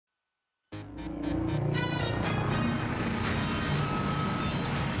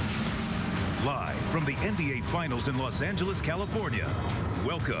Live from the NBA Finals in Los Angeles, California,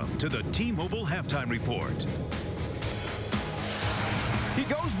 welcome to the T-Mobile Halftime Report. He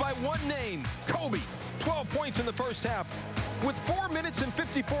goes by one name, Kobe. 12 points in the first half. With 4 minutes and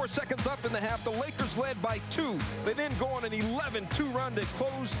 54 seconds left in the half, the Lakers led by 2. They then go on an 11-2 run to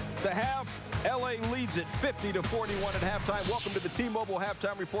close the half. LA leads it 50-41 at halftime. Welcome to the T-Mobile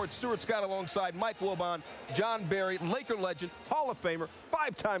Halftime Report. Stuart Scott alongside Mike Wilbon, John Barry, Laker legend, Hall of Famer,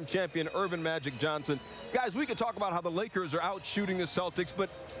 5-time champion Earvin Magic Johnson. Guys, we could talk about how the Lakers are out shooting the Celtics, but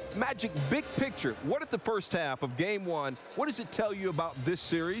Magic, big picture, what at the first half of Game 1, what does it tell you about this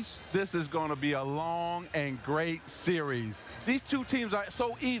series? This is going to be a long and great series. These two teams are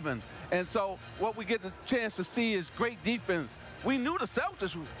so even, and so what we get the chance to see is great defense. We knew the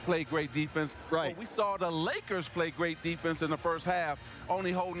Celtics played great defense, right? But we saw the Lakers play great defense in the first half,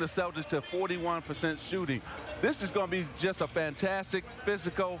 only holding the Celtics to 41% shooting. This is going to be just a fantastic,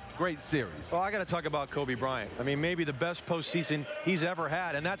 physical, great series. Well, I got to talk about Kobe Bryant. I mean, maybe the best postseason he's ever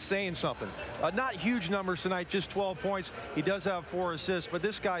had, and that's saying something. Not huge numbers tonight, just 12 points. He does have 4 assists, but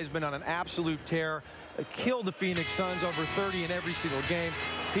this guy's been on an absolute tear. Killed the Phoenix Suns, over 30 in every single game.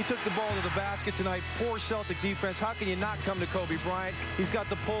 He took the ball to the basket tonight. Poor Celtic defense. How can you not come to Kobe Bryant? He's got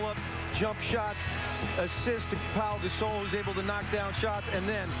the pull-up, jump shots, assist to Pau Gasol, who's able to knock down shots, and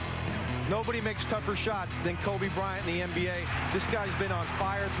then nobody makes tougher shots than Kobe Bryant in the NBA. This guy's been on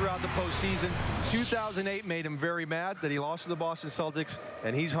fire throughout the postseason. 2008 made him very mad that he lost to the Boston Celtics,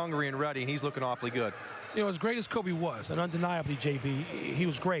 and he's hungry and ready, and he's looking awfully good. You know, as great as Kobe was, and undeniably, JB, he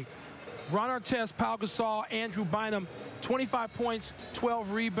was great. Ron Artest, Pau Gasol, Andrew Bynum, 25 points,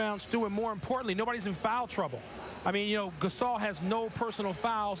 12 rebounds, Stu, and more importantly, nobody's in foul trouble. I mean, you know, Gasol has no personal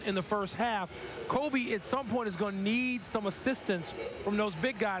fouls in the first half. Kobe, at some point, is going to need some assistance from those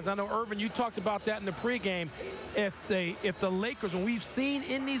big guys. I know, Earvin, you talked about that in the pregame. If the Lakers, and we've seen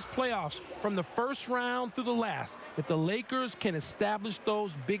in these playoffs from the first round through the last, if the Lakers can establish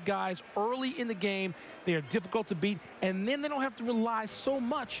those big guys early in the game, they are difficult to beat, and then they don't have to rely so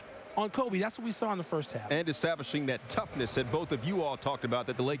much on Kobe. That's what we saw in the first half. And establishing that toughness that both of you all talked about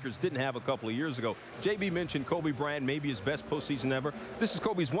that the Lakers didn't have a couple of years ago. JB mentioned Kobe Bryant, maybe his best postseason ever. This is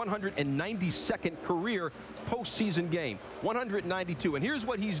Kobe's 192nd career postseason game, 192. And here's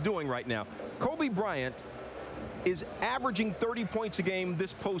what he's doing right now. Kobe Bryant is averaging 30 points a game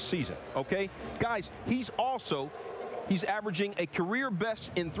this postseason, okay? Guys, he's averaging a career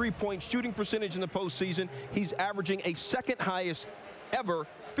best in three-point shooting percentage in the postseason. He's averaging a second highest ever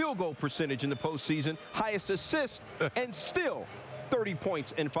field goal percentage in the postseason, highest assist, and still 30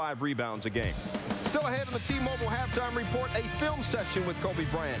 points and 5 rebounds a game. Still ahead in the T-Mobile Halftime Report, a film session with Kobe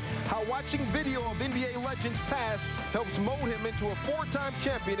Bryant. How watching video of NBA legends past helps mold him into a 4-time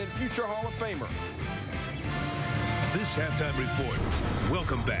champion and future Hall of Famer. This Halftime Report.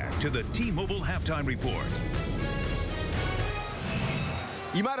 Welcome back to the T-Mobile Halftime Report.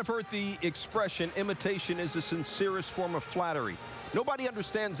 You might have heard the expression, imitation is the sincerest form of flattery. Nobody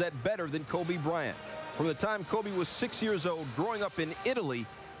understands that better than Kobe Bryant. From the time Kobe was 6 years old, growing up in Italy,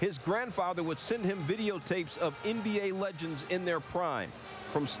 his grandfather would send him videotapes of NBA legends in their prime.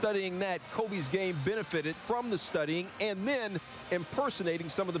 From studying that, Kobe's game benefited from the studying and then impersonating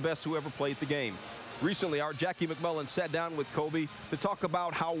some of the best who ever played the game. Recently, our Jackie McMullen sat down with Kobe to talk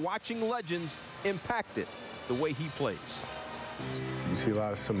about how watching legends impacted the way he plays. You see a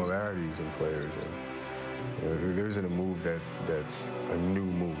lot of similarities in players. There isn't a move that's a new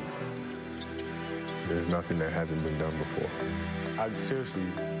move. There's nothing that hasn't been done before. I seriously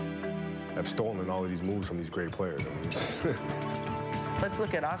have stolen all of these moves from these great players. I mean, let's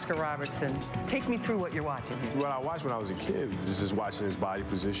look at Oscar Robertson. Take me through what you're watching here. What I watched when I was a kid was just watching his body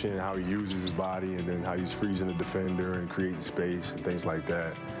position, how he uses his body, and then how he's freezing the defender and creating space and things like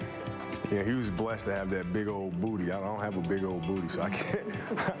that. Yeah, he was blessed to have that big old booty. I don't have a big old booty, so I can't.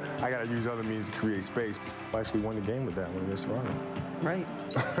 I got to use other means to create space. I actually won the game with that one against Toronto. Right.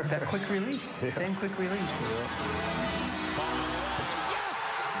 That quick release. Yeah. Same quick release. Yes!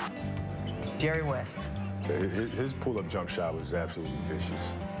 Jerry West. His pull-up jump shot was absolutely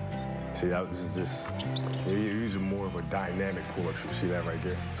vicious. See, that was just, he was more of a dynamic pull-up shot. See that right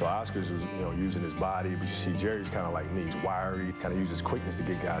there? So Oscar's was, using his body, but you see Jerry's kind of like me. He's wiry, kind of uses quickness to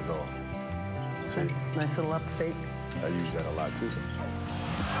get guys off. See? Nice little up fake. I use that a lot too.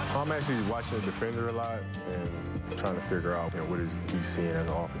 I'm actually watching the defender a lot and trying to figure out, what is he seeing as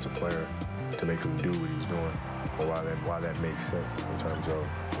an offensive player to make him do what he's doing, or why that makes sense in terms of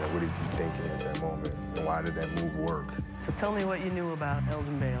what is he thinking at that moment, and why did that move work. So tell me what you knew about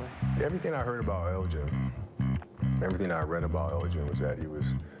Elgin Baylor. Everything I heard about Elgin, everything I read about Elgin was that he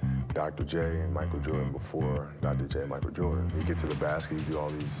was Dr. J and Michael Jordan before Dr. J and Michael Jordan. You get to the basket, you do all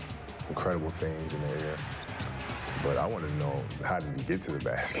these incredible things in the air. But I want to know, how did he get to the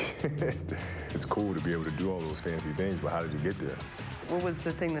basket? It's cool to be able to do all those fancy things, but how did he get there? What was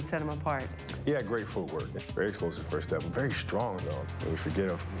the thing that set him apart? He had great footwork, very explosive first step, very strong though. And we forget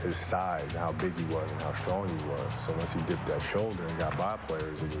of his size, and how big he was and how strong he was. So once he dipped that shoulder and got by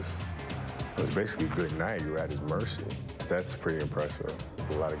players, it was basically a good night. You were at his mercy. That's pretty impressive.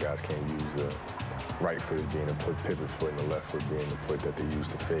 A lot of guys can't use the right foot as being a pivot foot and the left foot being the foot that they use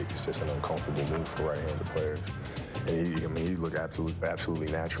to fake. It's just an uncomfortable move for right-handed players. And he looked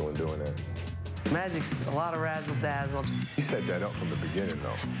absolutely natural in doing that. Magic's a lot of razzle-dazzle. He set that up from the beginning,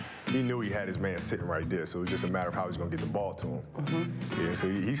 though. He knew he had his man sitting right there, so it was just a matter of how he's going to get the ball to him. Yeah, so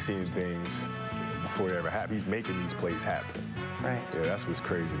he's seeing things before they ever happen. He's making these plays happen. Right. Yeah, that's what's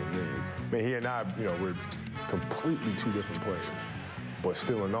crazy to me. I mean, he and I, we're completely two different players. But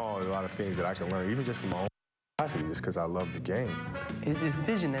still in all, there's a lot of things that I can learn, even just from my own capacity, just because I love the game. It's his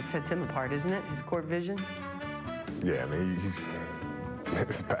vision that sets him apart, isn't it? His court vision? Yeah, I mean, his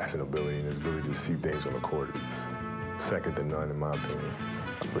passing ability and his ability to see things on the court, it's second to none in my opinion.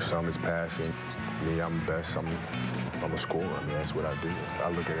 For some, it's passing. Me, I'm best. I'm a scorer. I mean, that's what I do.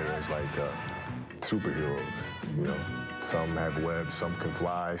 I look at it as like superheroes, Some have webs, some can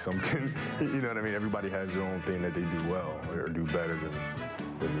fly, some can, you know what I mean? Everybody has their own thing that they do well or do better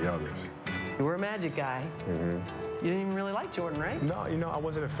than the others. You were a Magic guy. You didn't even really like Jordan, right? No, I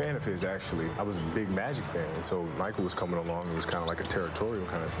wasn't a fan of his, actually. I was a big Magic fan, and so Michael was coming along. It was kind of like a territorial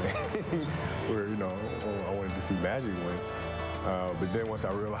kind of thing where, I wanted to see Magic win. But then once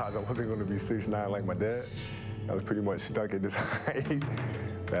I realized I wasn't going to be 6'9" like my dad, I was pretty much stuck at this height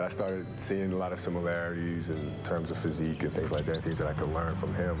that I started seeing a lot of similarities in terms of physique and things like that, things that I could learn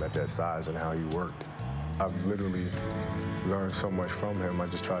from him at that size and how he worked. I've literally learned so much from him. I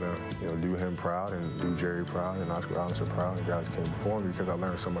just try to, do him proud and do Jerry proud and Oscar Robertson proud and guys came before me because I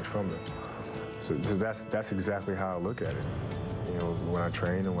learned so much from them. So that's exactly how I look at it. When I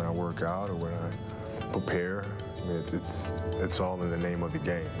train and when I work out or when I prepare, I mean, it's all in the name of the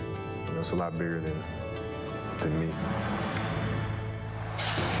game. It's a lot bigger than me.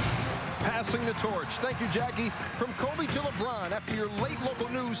 Passing the torch. Thank you, Jackie. From Kobe to LeBron, after your late local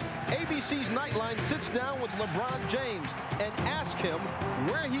news, ABC's Nightline sits down with LeBron James and asks him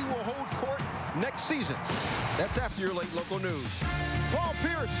where he will hold court next season. That's after your late local news. Paul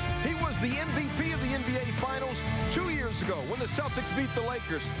Pierce, he was the MVP of the NBA Finals 2 years ago when the Celtics beat the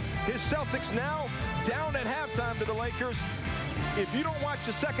Lakers. His Celtics now down at halftime to the Lakers. If you don't watch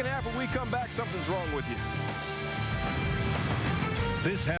the second half when we come back, something's wrong with you. This